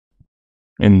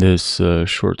In this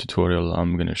short tutorial,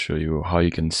 I'm going to show you how you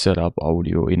can set up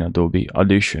audio in Adobe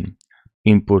Audition.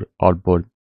 Input, output,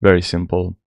 very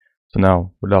simple. So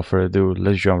now, without further ado,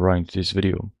 let's jump right into this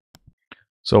video.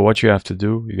 So what you have to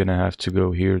do, you're going to have to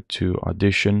go here to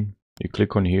Audition. You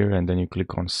click on here and then you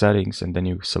click on Settings and then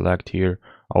you select here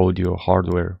Audio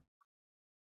Hardware.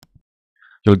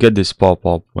 You'll get this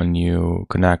pop-up when you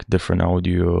connect different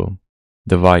audio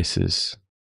devices.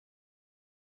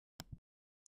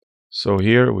 So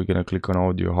here we're gonna click on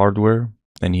audio hardware,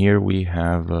 and here we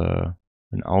have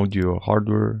an audio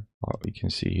hardware. You can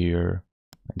see here.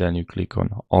 Then you click on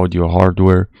audio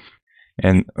hardware,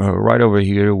 and right over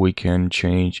here we can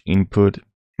change input.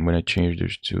 I'm gonna change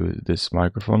this to this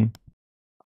microphone,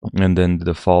 and then the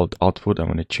default output I'm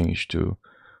gonna change to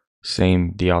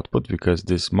same the output, because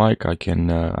this mic I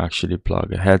can actually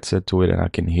plug a headset to it and I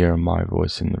can hear my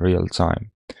voice in real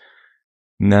time.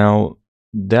 Now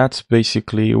that's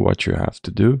basically what you have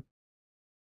to do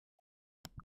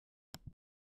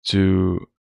to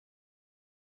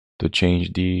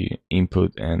change the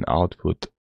input and output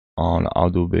on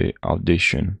Adobe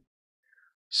Audition.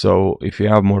 So if you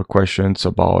have more questions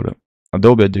about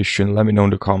Adobe Audition, let me know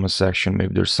in the comment section.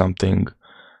 Maybe there's something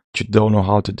you don't know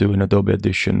how to do in Adobe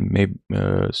Audition. Maybe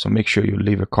so make sure you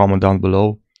leave a comment down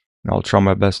below and I'll try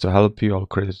my best to help you. I'll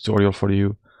create a tutorial for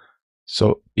you.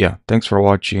 So yeah, thanks for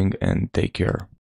watching and take care.